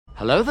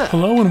Hello there.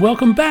 Hello and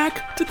welcome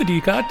back to the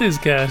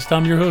disCast.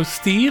 I'm your host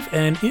Steve,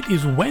 and it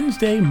is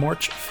Wednesday,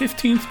 March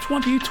 15th,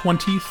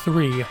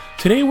 2023.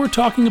 Today we're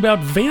talking about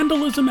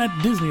vandalism at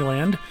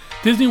Disneyland.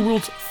 Disney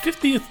World's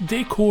 50th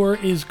decor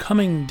is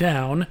coming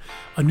down,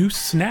 a new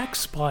snack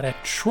spot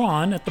at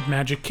Tron at the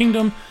Magic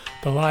Kingdom,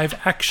 the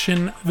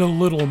live-action The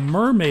Little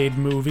Mermaid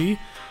movie,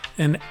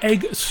 an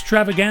egg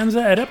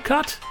extravaganza at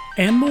Epcot,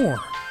 and more.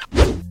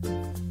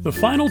 The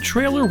final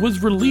trailer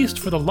was released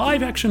for the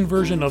live-action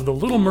version of The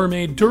Little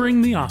Mermaid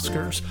during the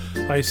Oscars.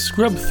 I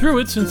scrubbed through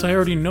it since I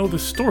already know the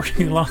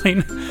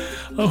storyline.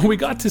 We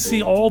got to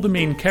see all the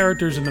main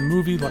characters in the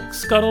movie like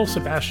Scuttle,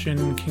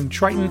 Sebastian, King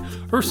Triton,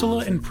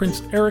 Ursula, and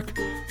Prince Eric.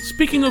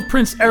 Speaking of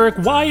Prince Eric,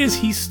 why is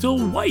he still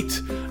white?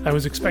 I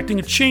was expecting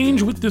a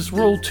change with this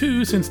role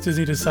too since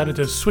Disney decided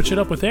to switch it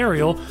up with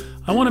Ariel.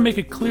 I want to make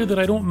it clear that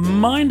I don't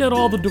mind at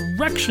all the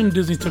direction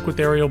Disney took with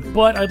Ariel,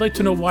 but I'd like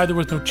to know why there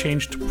was no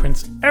change to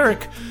Prince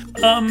Eric.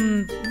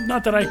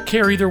 Not that I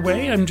care either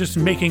way, I'm just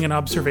making an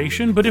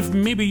observation, but if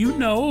maybe you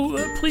know,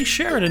 please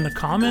share it in the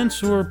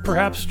comments, or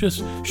perhaps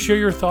just share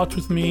your thoughts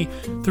with me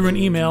through an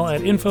email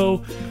at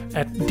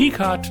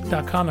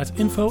info@dcot.com, that's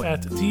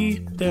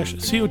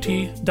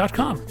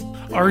info@d-cot.com.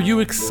 Are you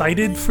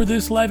excited for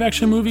this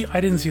live-action movie?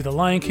 I didn't see the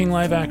Lion King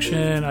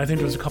live-action. I think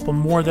there was a couple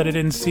more that I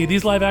didn't see.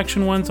 These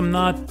live-action ones, I'm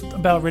not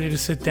about ready to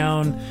sit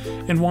down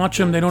and watch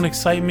them. They don't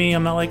excite me.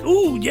 I'm not like,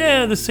 ooh,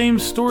 yeah, the same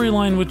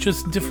storyline with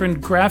just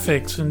different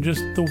graphics and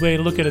just the way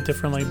to look at it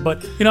differently.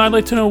 But, I'd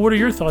like to know, what are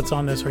your thoughts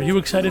on this? Are you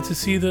excited to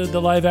see the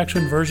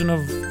live-action version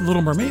of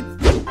Little Mermaid?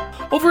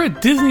 Over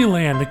at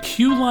Disneyland, the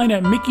queue line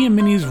at Mickey and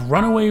Minnie's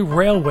Runaway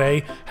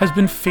Railway has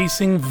been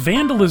facing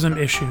vandalism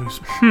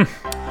issues.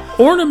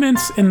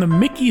 Ornaments in the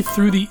Mickey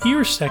Through the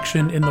Ear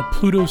section in the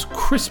Pluto's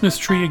Christmas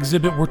tree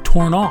exhibit were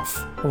torn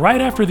off. Right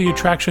after the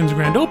attraction's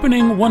grand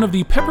opening, one of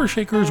the pepper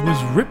shakers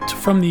was ripped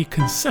from the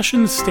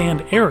concession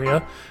stand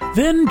area.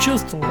 Then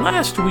just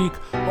last week,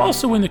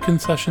 also in the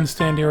concession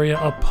stand area,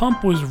 a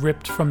pump was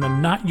ripped from the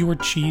Not Your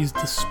Cheese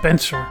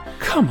dispenser.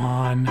 Come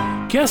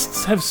on.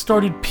 Guests have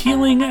started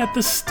peeling at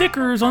the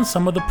stickers on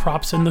some of the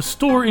props in the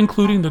store,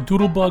 including the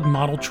Doodlebug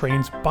model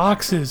train's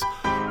boxes.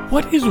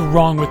 What is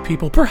wrong with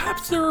people?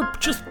 Perhaps they're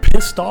just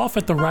pissed off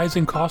at the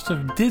rising cost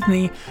of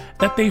Disney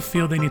that they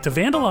feel they need to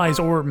vandalize,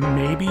 or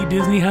maybe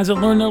Disney hasn't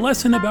learned their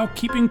lesson about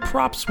keeping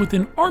props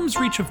within arm's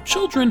reach of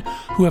children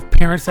who have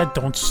parents that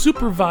don't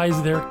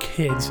supervise their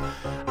kids.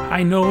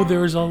 I know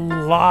there's a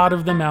lot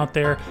of them out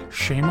there,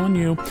 shame on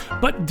you,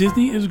 but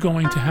Disney is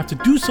going to have to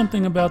do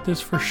something about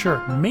this for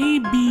sure.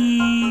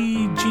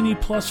 Maybe Genie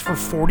Plus for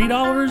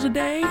 $40 a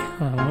day? I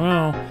don't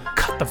know.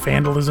 Cut the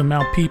vandalism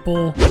out,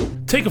 people.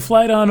 Take a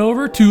flight on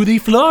over to the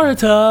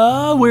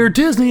Florida, where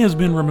Disney has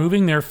been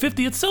removing their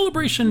 50th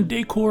celebration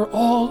decor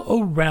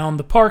all around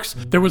the parks.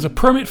 There was a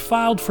permit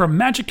filed for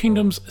Magic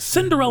Kingdom's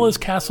Cinderella's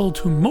Castle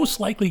to most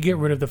likely get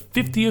rid of the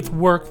 50th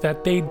work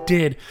that they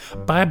did.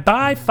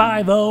 Bye-bye,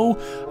 5-0.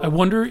 I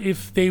wonder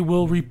if they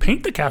will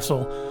repaint the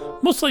castle.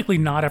 Most likely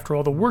not after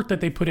all the work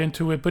that they put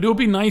into it, but it would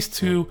be nice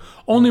to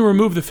only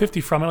remove the 50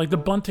 from it. Like, the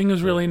bunting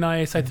is really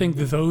nice. I think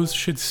those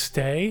should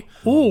stay.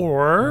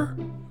 Or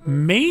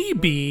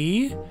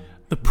maybe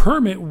the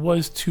permit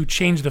was to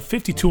change the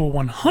 50 to a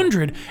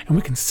 100, and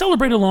we can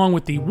celebrate along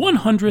with the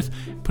 100th,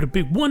 put a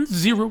big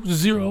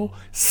 100,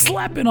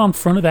 slap it on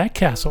front of that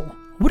castle.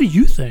 What do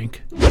you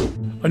think?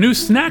 A new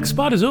snack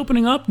spot is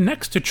opening up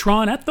next to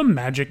Tron at the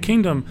Magic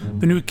Kingdom.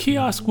 The new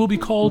kiosk will be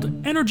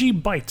called Energy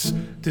Bites.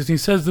 Disney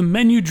says the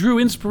menu drew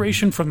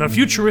inspiration from the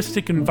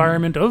futuristic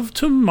environment of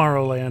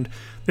Tomorrowland.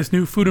 This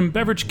new food and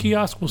beverage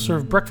kiosk will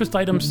serve breakfast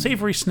items,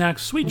 savory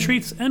snacks, sweet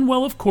treats, and,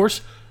 well, of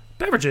course,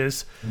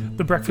 beverages.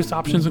 The breakfast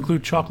options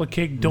include chocolate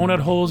cake,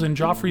 donut holes, and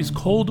Joffrey's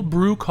cold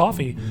brew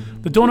coffee.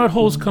 The donut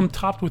holes come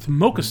topped with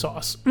mocha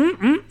sauce.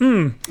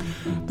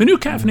 The new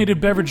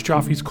caffeinated beverage,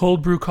 Joffrey's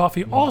cold brew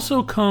coffee,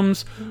 also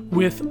comes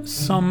with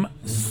some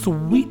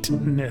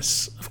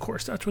sweetness. Of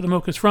course, that's where the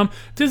mocha's from.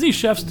 Disney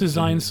chefs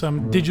designed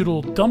some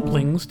digital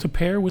dumplings to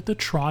pair with the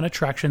Tron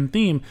attraction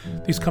theme.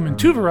 These come in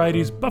two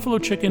varieties, buffalo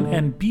chicken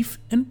and beef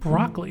and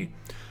broccoli.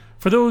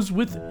 For those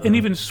with an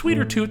even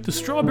sweeter tooth, the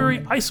strawberry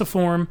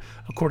isoform,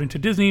 according to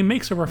Disney,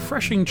 makes a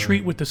refreshing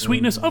treat with the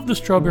sweetness of the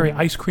strawberry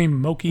ice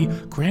cream, mochi,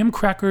 graham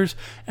crackers,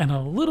 and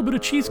a little bit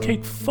of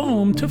cheesecake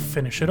foam to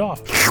finish it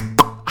off.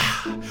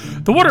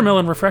 The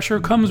watermelon refresher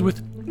comes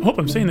with, I hope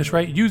I'm saying this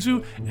right,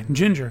 yuzu and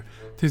ginger.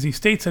 Disney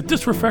states that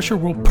this refresher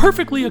will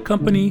perfectly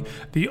accompany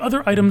the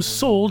other items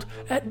sold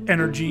at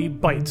Energy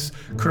Bites.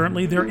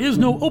 Currently, there is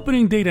no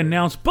opening date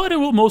announced, but it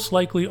will most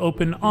likely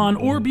open on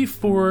or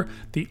before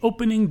the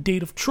opening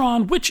date of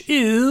Tron, which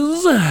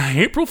is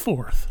April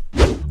 4th.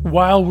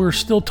 While we're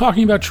still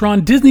talking about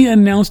Tron, Disney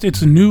announced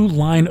its new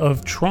line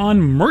of Tron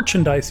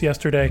merchandise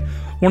yesterday.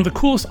 One of the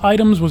coolest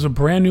items was a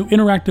brand new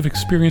interactive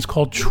experience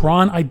called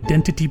Tron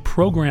Identity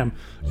Program.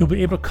 You'll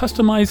be able to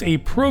customize a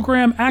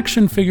program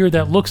action figure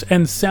that looks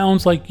and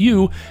sounds like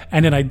you,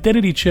 and an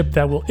identity chip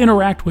that will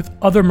interact with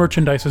other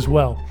merchandise as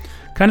well.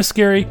 Kind of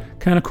scary,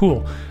 kind of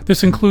cool.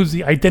 This includes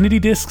the identity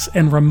discs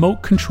and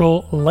remote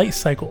control light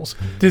cycles.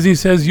 Disney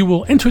says you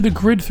will enter the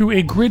grid through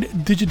a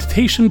grid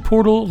digitation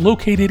portal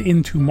located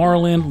in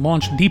Tomorrowland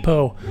Launch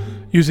Depot.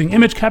 Using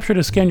image capture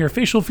to scan your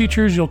facial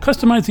features, you'll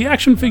customize the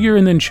action figure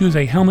and then choose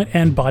a helmet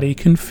and body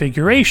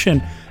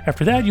configuration.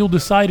 After that, you'll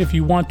decide if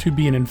you want to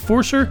be an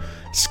enforcer,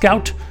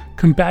 scout,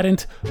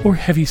 combatant, or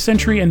heavy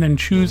sentry, and then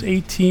choose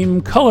a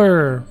team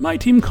color. My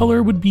team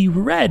color would be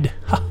red.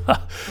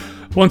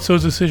 Once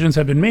those decisions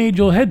have been made,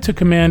 you'll head to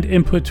command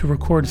input to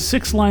record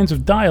 6 lines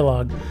of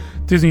dialogue.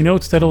 Disney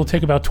notes that it'll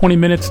take about 20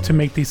 minutes to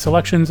make these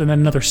selections and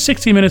then another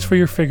 60 minutes for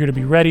your figure to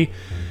be ready.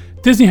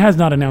 Disney has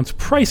not announced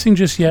pricing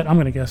just yet. I'm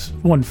going to guess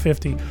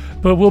 $150,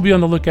 but we'll be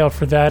on the lookout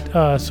for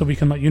that so we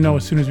can let you know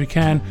as soon as we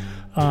can.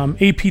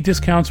 AP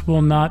discounts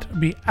will not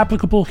be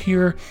applicable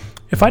here.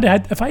 If I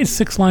had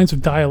 6 lines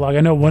of dialogue, I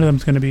know one of them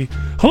is going to be,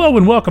 "Hello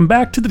and welcome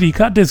back to the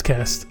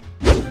disCast."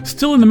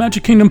 Still in the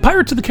Magic Kingdom,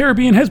 Pirates of the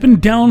Caribbean has been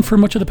down for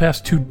much of the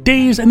past 2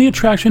 days, and the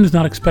attraction is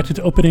not expected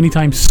to open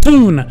anytime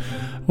soon. I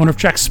wonder if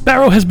Jack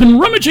Sparrow has been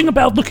rummaging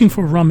about looking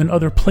for rum in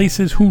other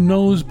places. Who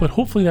knows? But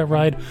hopefully that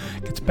ride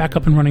gets back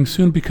up and running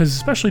soon, because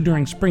especially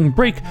during spring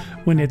break,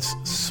 when it's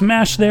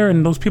smashed there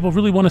and those people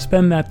really want to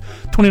spend that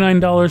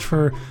 $29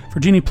 for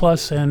Genie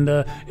Plus and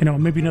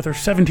maybe another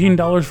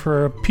 $17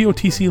 for a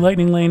POTC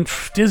Lightning Lane,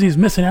 Disney's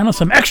missing out on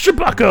some extra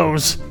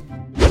buckos.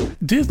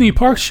 Disney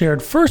Parks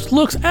shared first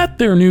looks at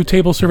their new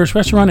table service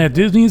restaurant at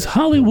Disney's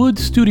Hollywood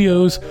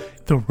Studios,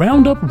 the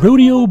Roundup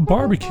Rodeo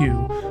Barbecue.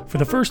 For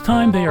the first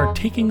time, they are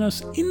taking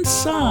us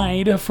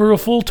inside for a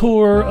full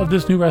tour of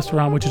this new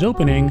restaurant, which is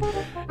opening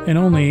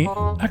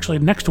actually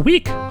next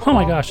week. Oh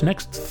my gosh,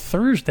 next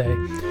Thursday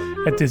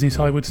at Disney's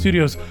Hollywood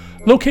Studios.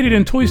 Located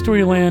in Toy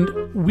Story Land,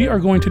 we are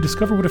going to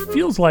discover what it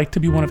feels like to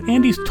be one of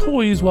Andy's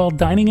toys while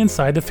dining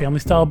inside the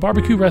family-style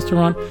barbecue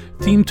restaurant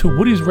themed to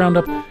Woody's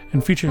Roundup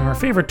and featuring our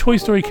favorite Toy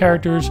Story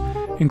characters,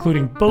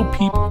 including Bo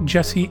Peep,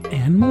 Jessie,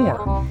 and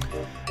more.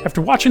 After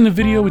watching the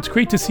video, it's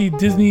great to see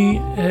Disney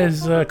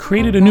has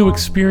created a new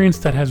experience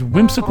that has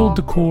whimsical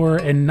decor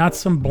and not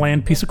some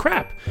bland piece of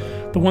crap.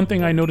 The one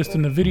thing I noticed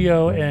in the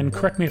video, and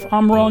correct me if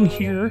I'm wrong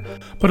here,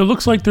 but it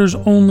looks like there's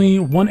only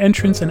one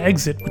entrance and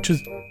exit, which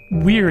is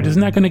weird.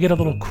 Isn't that going to get a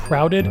little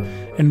crowded?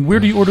 And where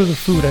do you order the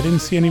food? I didn't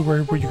see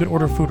anywhere where you could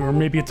order food, or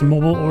maybe it's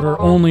mobile order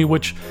only,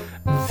 which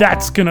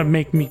that's going to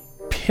make me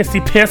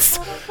pissed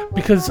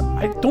because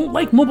I don't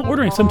like mobile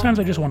ordering. Sometimes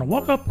I just want to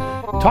walk up,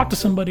 talk to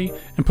somebody,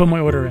 and put my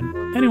order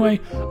in. Anyway,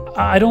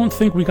 I don't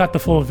think we got the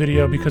full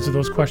video because of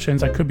those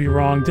questions. I could be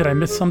wrong. Did I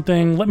miss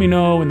something? Let me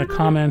know in the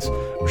comments,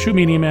 or shoot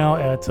me an email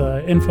at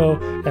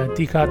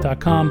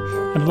info@dcot.com.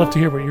 I'd love to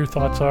hear what your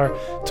thoughts are.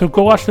 So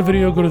go watch the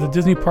video, go to the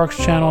Disney Parks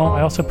channel.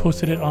 I also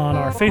posted it on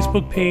our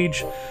Facebook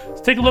page.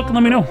 So take a look and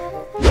let me know.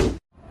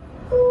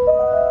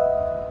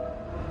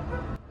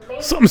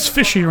 Something's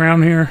fishy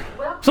around here.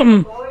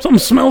 Something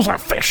smells like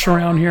fish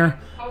around here.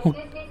 Well,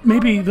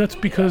 maybe that's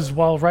because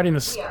while riding the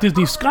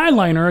Disney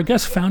Skyliner, a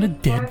guest found a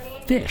dead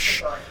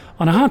fish.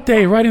 On a hot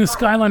day, riding the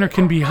Skyliner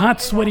can be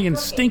hot, sweaty, and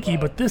stinky,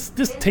 but this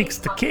takes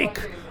the cake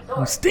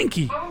on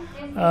stinky.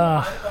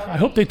 I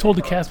hope they told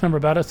the cast member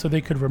about it so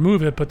they could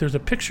remove it, but there's a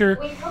picture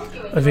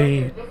of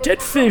a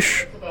dead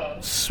fish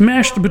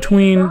smashed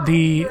between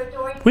the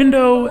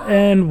window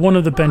and one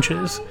of the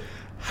benches.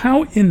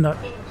 How in the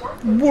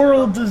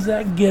world does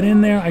that get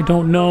in there? I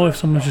don't know, if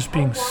someone's just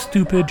being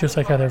stupid, just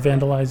like how they're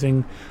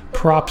vandalizing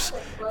props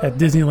at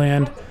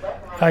Disneyland.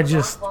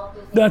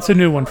 That's a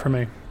new one for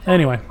me.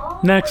 Anyway,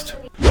 next.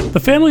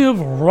 The family of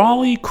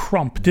Raleigh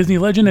Crump, Disney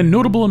legend and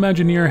notable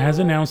Imagineer, has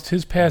announced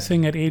his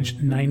passing at age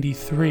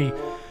 93.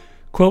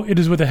 Quote, "It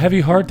is with a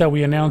heavy heart that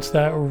we announce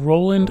that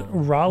Roland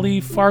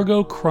Raleigh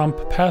Fargo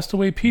Crump passed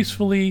away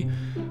peacefully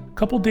a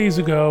couple days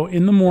ago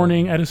in the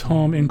morning at his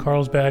home in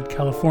Carlsbad,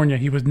 California.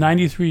 He was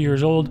 93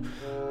 years old.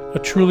 A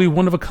truly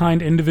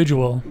one-of-a-kind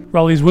individual.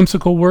 Raleigh's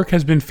whimsical work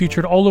has been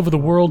featured all over the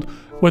world,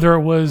 whether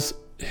it was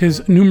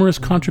his numerous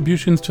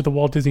contributions to the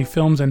Walt Disney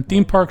films and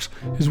theme parks,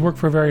 his work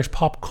for various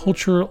pop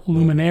culture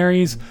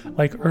luminaries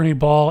like Ernie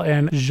Ball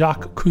and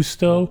Jacques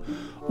Cousteau,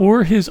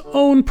 or his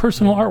own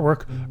personal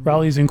artwork.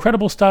 Raleigh's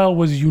incredible style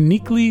was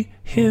uniquely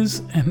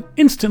his and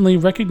instantly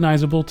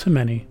recognizable to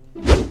many."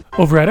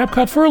 Over at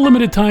Epcot, for a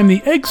limited time,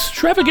 the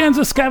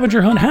Extravaganza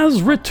Scavenger Hunt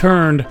has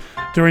returned.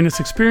 During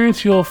this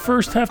experience, you'll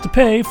first have to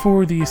pay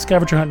for the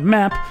Scavenger Hunt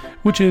map,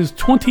 which is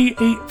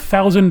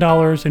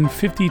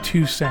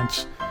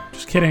 $28,000.52.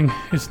 Just kidding.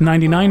 It's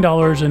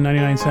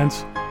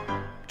 $99.99.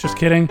 Just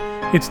kidding.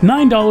 It's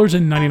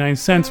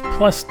 $9.99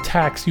 plus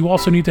tax. You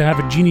also need to have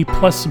a Genie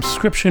Plus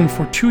subscription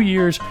for 2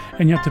 years,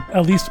 and you have to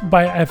at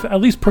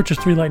least purchase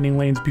 3 Lightning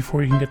Lanes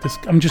before you can get this.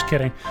 I'm just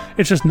kidding.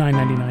 It's just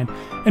 $9.99.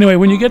 Anyway,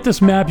 when you get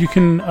this map, you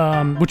can,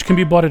 which can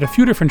be bought at a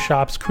few different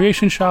shops: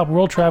 Creation Shop,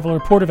 World Traveler,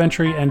 Port of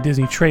Entry, and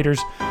Disney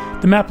Traders.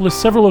 The map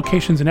lists several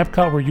locations in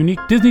Epcot where unique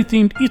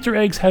Disney-themed Easter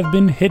eggs have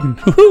been hidden.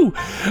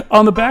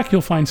 On the back,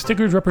 you'll find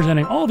stickers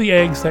representing all the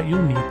eggs that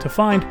you'll need to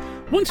find.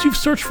 Once you've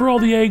searched for all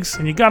the eggs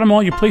and you got them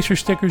all, you place your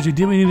stickers, you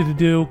did what you needed to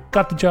do,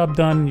 got the job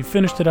done, and you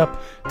finished it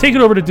up, take it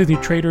over to Disney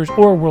Traders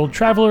or World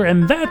Traveler,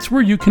 and that's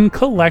where you can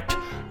collect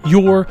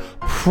your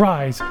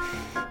prize.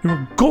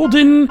 Your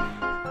golden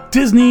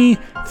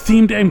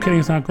Disney-themed egg. I'm kidding,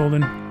 it's not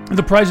golden.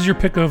 The prize is your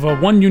pick of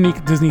one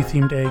unique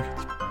Disney-themed egg.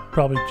 It's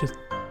probably just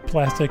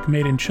plastic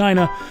made in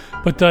China,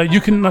 but you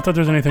can, not that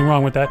there's anything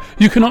wrong with that.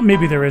 You can,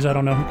 maybe there is, I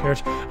don't know, who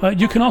cares.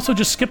 You can also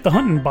just skip the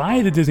hunt and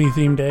buy the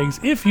Disney-themed eggs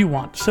if you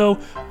want. So,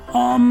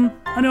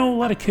 I know a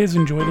lot of kids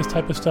enjoy this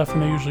type of stuff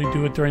and they usually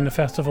do it during the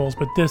festivals,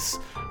 but this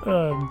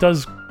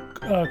does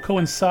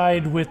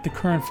coincide with the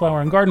current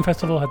Flower and Garden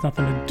Festival. Has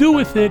nothing to do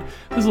with it.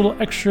 There's a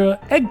little extra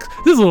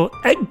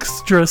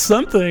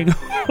something.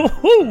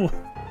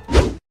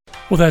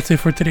 Well, that's it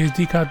for today's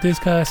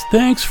disCast.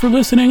 Thanks for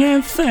listening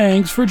and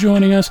thanks for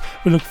joining us.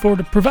 We look forward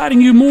to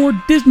providing you more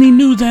Disney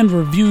news and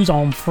reviews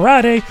on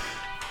Friday,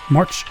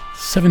 March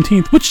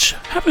 17th, which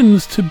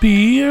happens to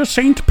be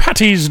St.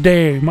 Patty's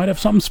Day. Might have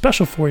something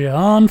special for you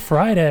on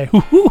Friday.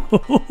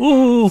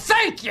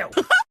 Thank you!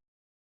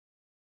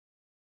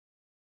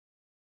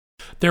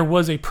 There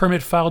was a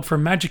permit filed for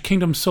Magic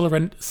Kingdom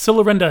Celerenda.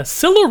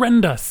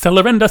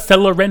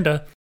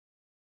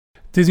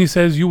 Disney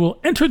says you will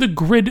enter the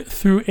grid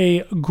through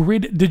a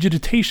grid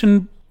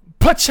digitation.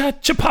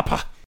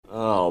 Pacha-cha-papa.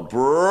 Oh,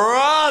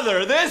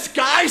 brother, this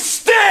guy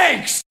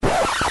stinks!